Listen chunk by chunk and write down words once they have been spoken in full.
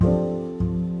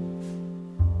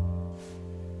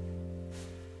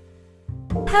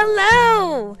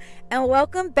Hello, and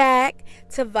welcome back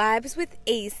to Vibes with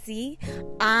AC.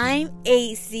 I'm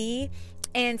AC,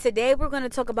 and today we're going to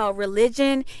talk about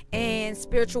religion and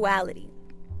spirituality.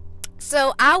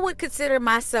 So, I would consider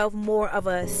myself more of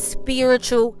a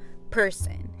spiritual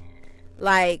person.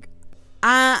 Like,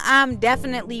 I'm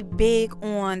definitely big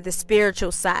on the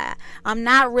spiritual side. I'm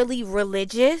not really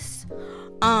religious,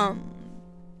 but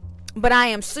I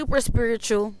am super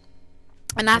spiritual.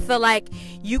 And I feel like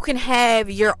you can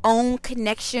have your own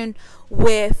connection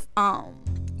with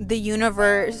the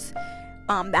universe,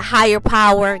 the higher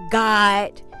power,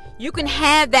 God. You can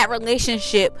have that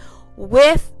relationship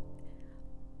with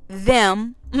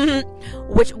them,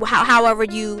 however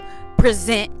you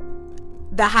present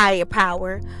the higher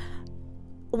power,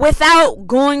 without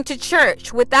going to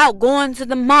church, without going to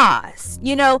the mosque,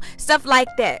 stuff like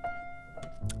that.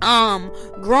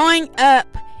 Growing up,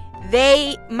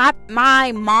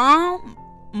 my mom,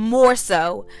 more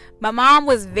so, my mom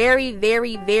was very,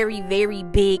 very, very, very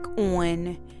big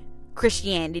on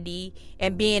Christianity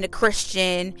and being a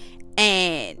Christian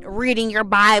and reading your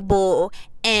Bible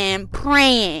and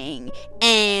praying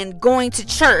and going to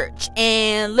church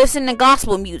and listening to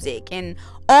gospel music and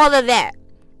all of that,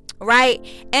 right?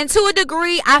 And to a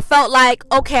degree, I felt like,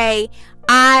 okay,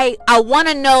 I want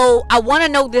to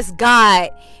know this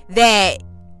God that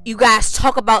you guys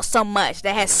talk about so much,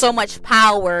 that has so much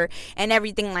power and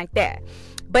everything like that.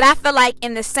 But I feel like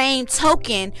in the same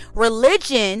token,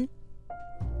 religion,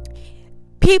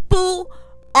 people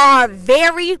are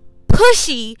very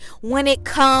pushy when it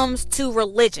comes to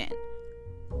religion,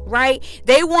 right?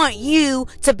 They want you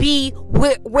to be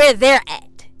where they're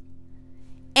at.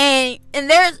 And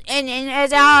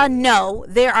as y'all know,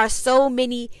 there are so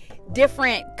many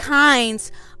different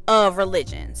kinds of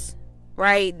religions,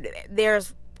 right?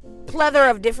 There's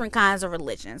plethora of different kinds of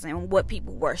religions and what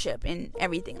people worship and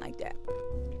everything like that.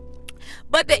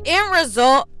 But the end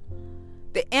result,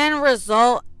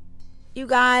 you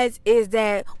guys, is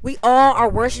that we all are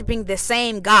worshiping the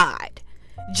same God,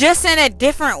 just in a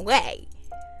different way.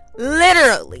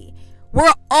 Literally,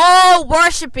 we're all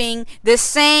worshiping the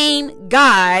same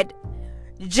God,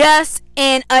 just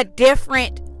in a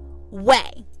different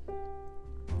way,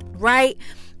 right?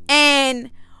 And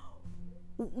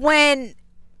when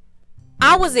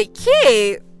I was a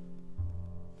kid,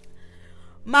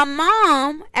 my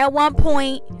mom at one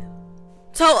point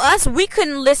told us we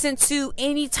couldn't listen to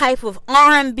any type of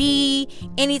R&B,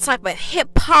 any type of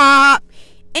hip hop,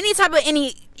 any type of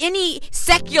any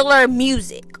secular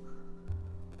music.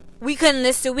 We couldn't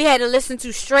listen. We had to listen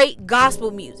to straight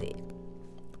gospel music,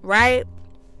 right?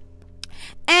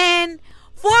 And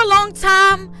for a long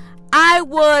time, I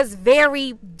was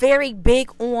very, very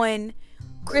big on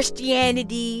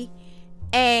Christianity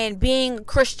and being a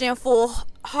Christian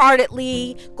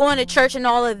full-heartedly, going to church and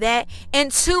all of that,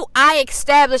 until I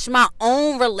established my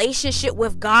own relationship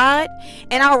with God,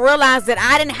 and I realized that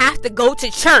I didn't have to go to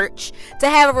church to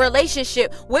have a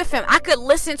relationship with Him. I could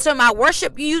listen to my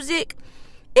worship music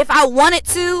if I wanted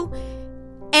to,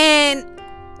 and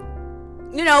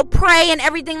pray and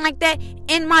everything like that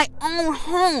in my own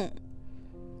home,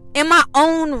 in my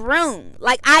own room.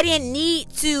 Like, I didn't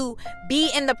need to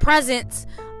be in the presence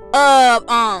of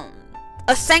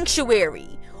a sanctuary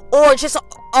or just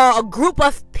a group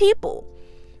of people.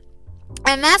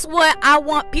 And that's what I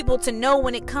want people to know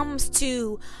when it comes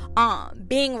to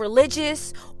being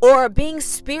religious or being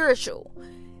spiritual.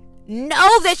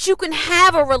 Know that you can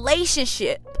have a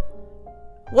relationship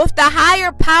with the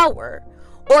higher power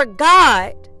or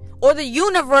God or the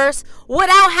universe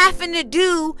without having to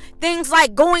do things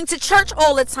like going to church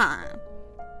all the time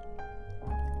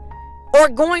or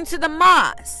going to the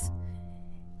mosque.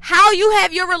 How you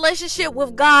have your relationship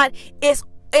with God is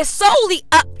solely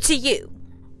up to you.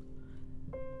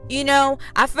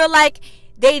 I feel like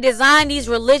they designed these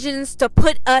religions to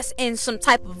put us in some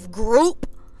type of group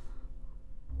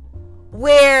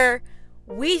where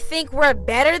we think we're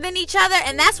better than each other.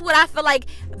 And that's what I feel like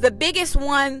the biggest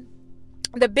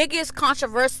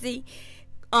controversy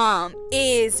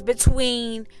is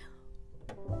between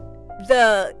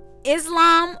the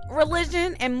Islam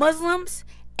religion and Muslims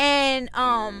and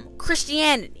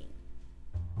Christianity,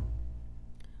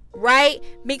 right?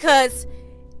 Because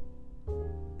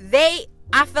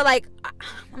I feel like,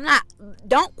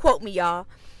 don't quote me, y'all,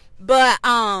 but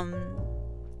I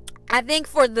think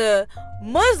for the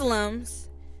Muslims,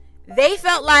 they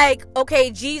felt like, okay,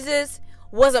 Jesus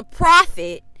was a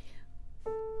prophet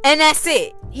and that's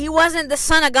it. He wasn't the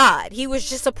son of God. He was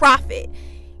just a prophet,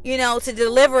 to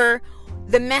deliver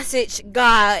the message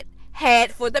God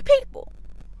had for the people.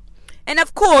 And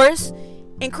of course,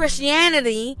 in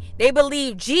Christianity, they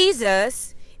believe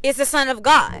Jesus is the Son of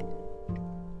God.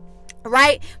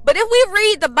 Right? But if we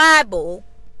read the Bible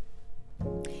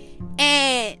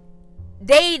and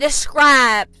they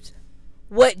described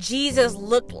what Jesus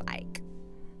looked like,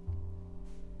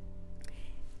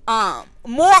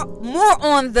 more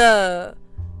on the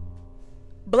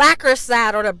blacker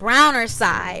side or the browner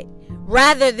side,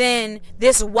 rather than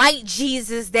this white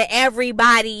Jesus that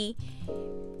everybody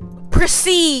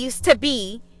perceives to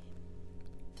be,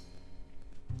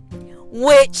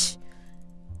 which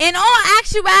in all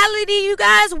actuality, you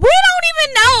guys, we don't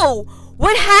even know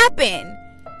what happened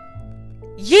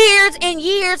years and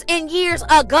years and years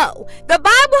ago. The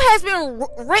Bible has been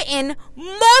written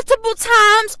multiple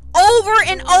times over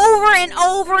and over and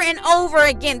over and over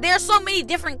again. There's so many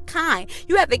different kinds.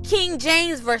 You have the King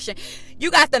James version. You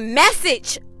got the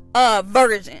Message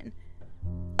version.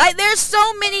 Like, there's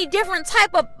so many different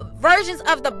type of versions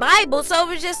of the Bible. So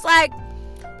it's just like,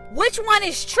 which one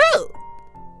is true?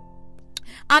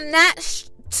 I'm not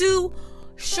too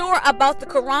sure about the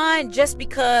Quran, just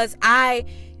because I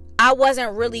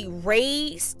wasn't really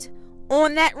raised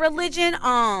on that religion.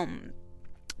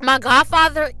 My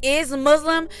godfather is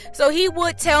Muslim, so he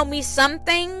would tell me some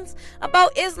things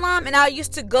about Islam, and I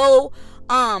used to go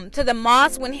to the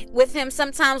mosque with him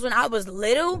sometimes when I was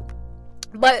little.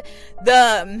 But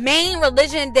the main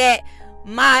religion that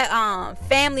my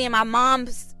family and my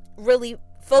mom's really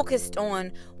focused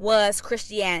on was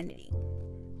Christianity.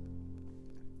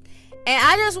 And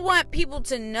I just want people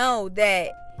to know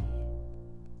that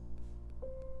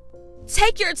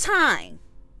take your time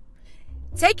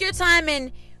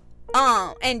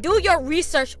and do your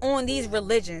research on these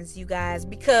religions, you guys,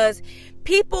 because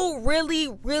people really,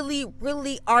 really,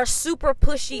 really are super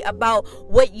pushy about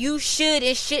what you should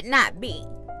and should not be,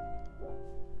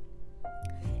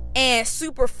 and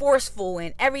super forceful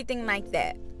and everything like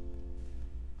that.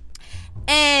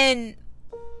 And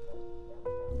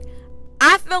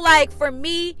I feel like, for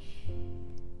me,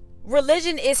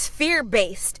 religion is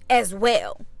fear-based as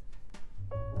well.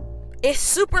 It's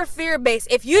super fear-based.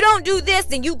 If you don't do this,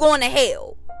 then you going to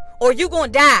hell, or you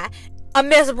going to die a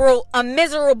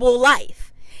miserable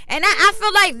life. And I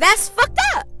feel like that's fucked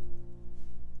up.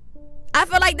 I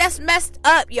feel like that's messed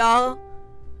up, y'all.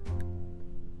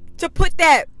 To put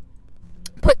that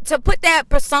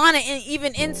persona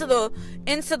even into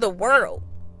the world.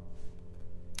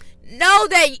 Know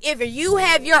that if you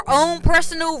have your own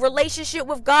personal relationship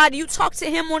with God, you talk to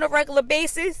him on a regular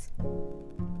basis,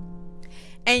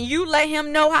 and you let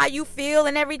him know how you feel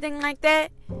and everything like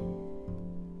that,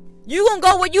 you gonna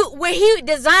go where he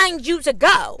designed you to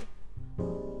go.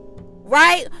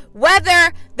 Right?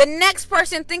 Whether the next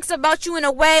person thinks about you in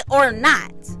a way or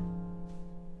not.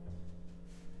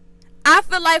 I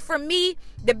feel like, for me,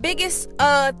 the biggest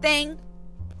thing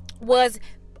was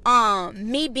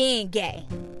me being gay.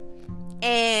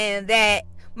 And that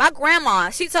my grandma,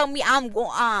 she told me I'm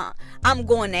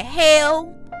going to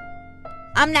hell.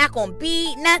 I'm not going to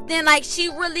be nothing. Like, she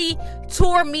really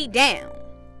tore me down.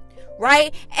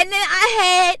 Right? And then I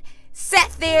had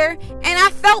sat there and I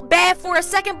felt bad for a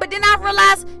second, but then I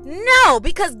realized, no,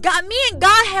 because me and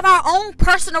God have our own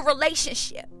personal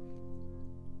relationship.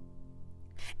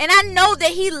 And I know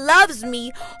that he loves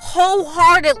me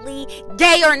wholeheartedly,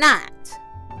 gay or not.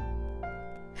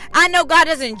 I know God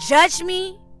doesn't judge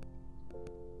me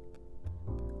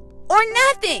or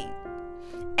nothing.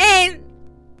 And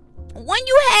when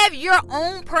you have your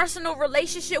own personal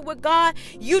relationship with God,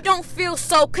 you don't feel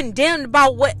so condemned by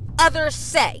what others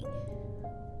say.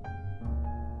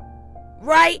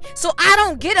 Right? So I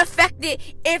don't get affected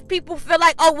if people feel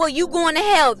like, oh, well, you going to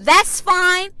hell. That's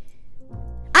fine.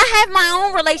 I have my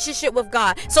own relationship with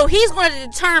God. So he's going to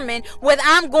determine whether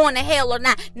I'm going to hell or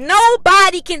not.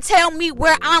 Nobody can tell me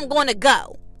where I'm going to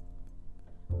go.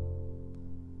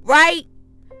 Right?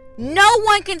 No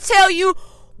one can tell you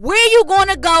where you're going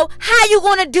to go, how you're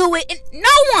going to do it. And no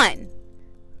one.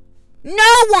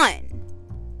 No one.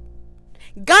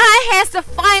 God has the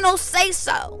final say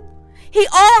so. He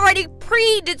already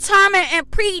predetermined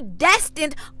and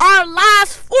predestined our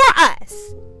lives for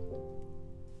us.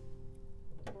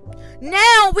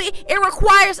 Now it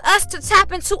requires us to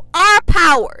tap into our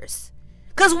powers,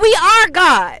 because we are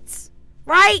gods,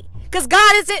 right? Because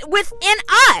God is within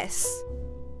us.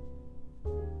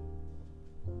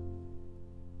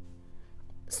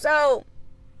 So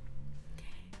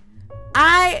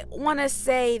I want to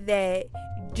say that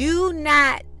do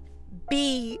not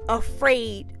be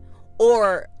afraid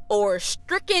or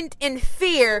stricken in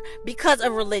fear because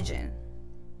of religion.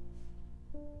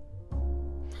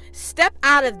 Step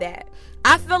out of that.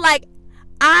 I feel like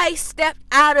I stepped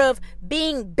out of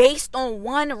being based on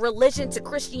one religion to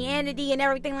Christianity and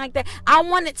everything like that. I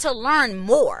wanted to learn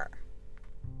more.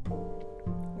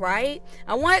 Right?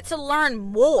 I wanted to learn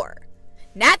more.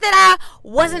 Not that I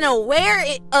wasn't aware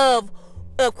of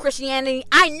Christianity.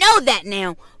 I know that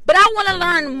now. But I want to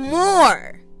learn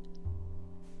more.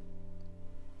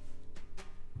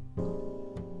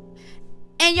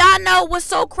 And y'all know what's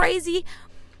so crazy?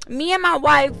 Me and my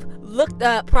wife looked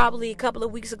up probably a couple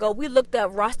of weeks ago. We looked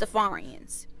up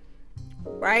Rastafarians.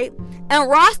 Right? And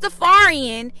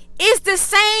Rastafarian is the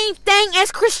same thing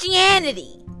as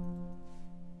Christianity.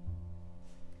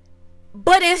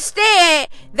 But instead,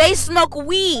 they smoke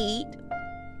weed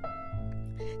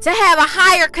to have a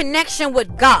higher connection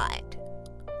with God.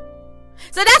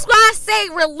 So that's why I say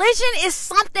religion is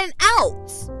something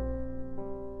else.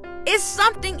 It's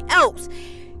something else.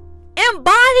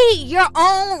 Embody your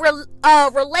own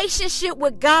relationship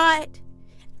with God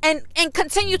and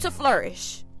continue to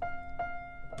flourish.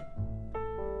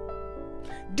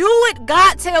 Do what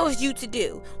God tells you to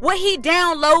do. What He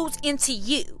downloads into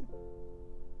you.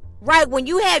 Right? When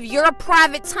you have your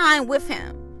private time with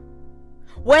Him.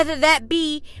 Whether that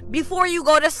be before you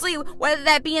go to sleep, whether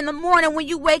that be in the morning when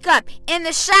you wake up, in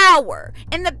the shower,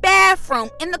 in the bathroom,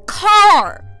 in the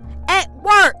car, at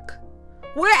work,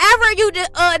 wherever you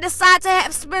decide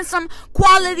to spend some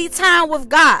quality time with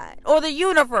God or the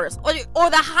universe or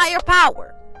the higher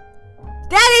power.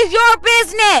 That is your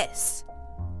business.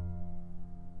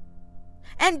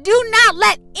 And do not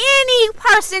let any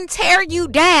person tear you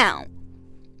down.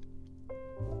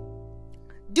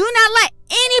 Do not let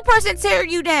any person tear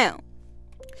you down.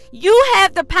 You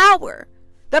have the power.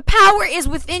 The power is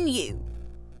within you.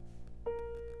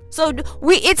 So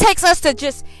it takes us to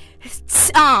just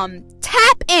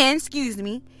tap into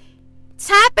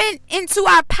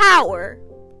our power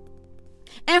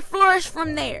and flourish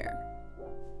from there.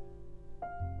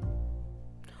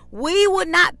 We would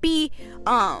not be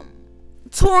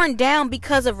torn down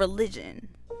because of religion.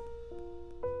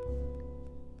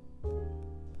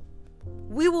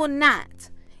 We will not.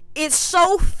 It's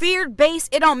so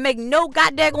fear-based, it don't make no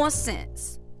goddamn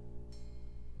sense.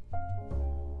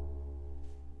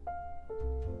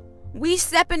 We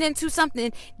stepping into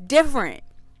something different.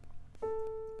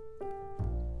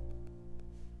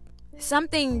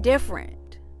 Something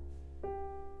different.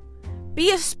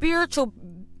 Be a spiritual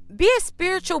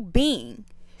being.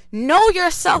 Know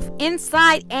yourself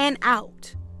inside and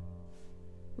out.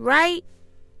 Right?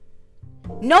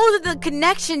 Know the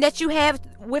connection that you have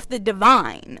with the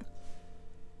divine.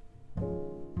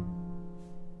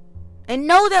 And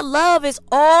know that love is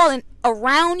all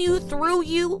around you, through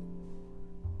you.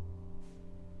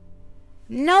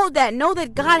 Know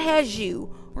that God has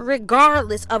you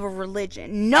regardless of a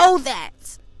religion. Know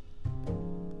that.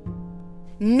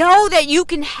 Know that you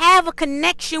can have a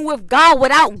connection with God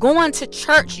without going to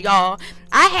church, y'all.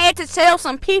 I had to tell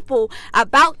some people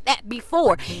about that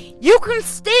before. You can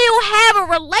still have a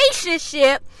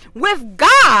relationship with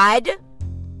God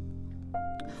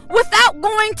without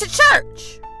going to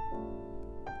church.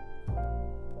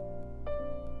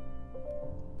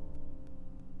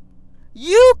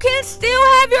 You can still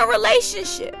have your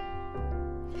relationship.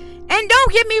 And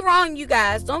don't get me wrong, you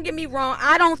guys. Don't get me wrong.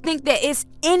 I don't think that it's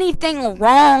anything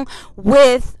wrong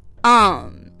with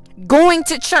going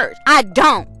to church. I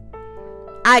don't.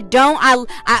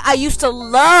 I used to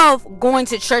love going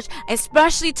to church,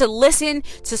 especially to listen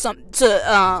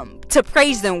to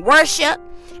praise and worship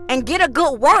and get a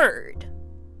good word.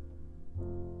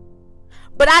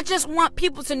 But I just want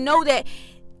people to know that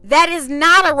is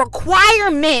not a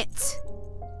requirement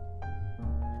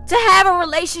to have a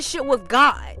relationship with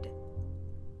God.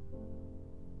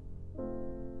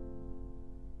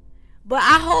 But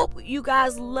I hope you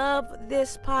guys love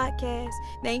this podcast.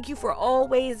 Thank you for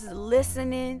always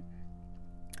listening.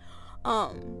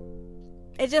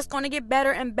 It's just going to get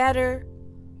better and better.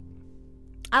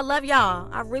 I love y'all.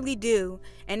 I really do.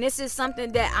 And this is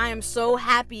something that I am so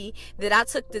happy that I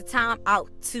took the time out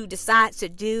to decide to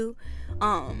do.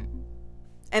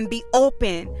 And be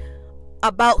open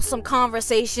about some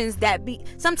conversations that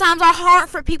sometimes are hard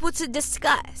for people to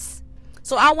discuss.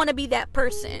 So I want to be that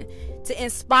person to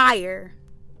inspire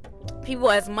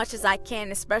people as much as I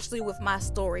can, especially with my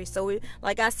story. So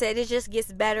like I said, it just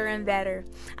gets better and better.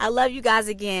 I love you guys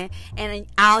again, and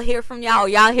I'll hear from y'all.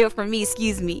 Y'all hear from me,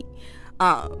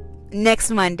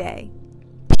 next Monday.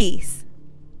 Peace.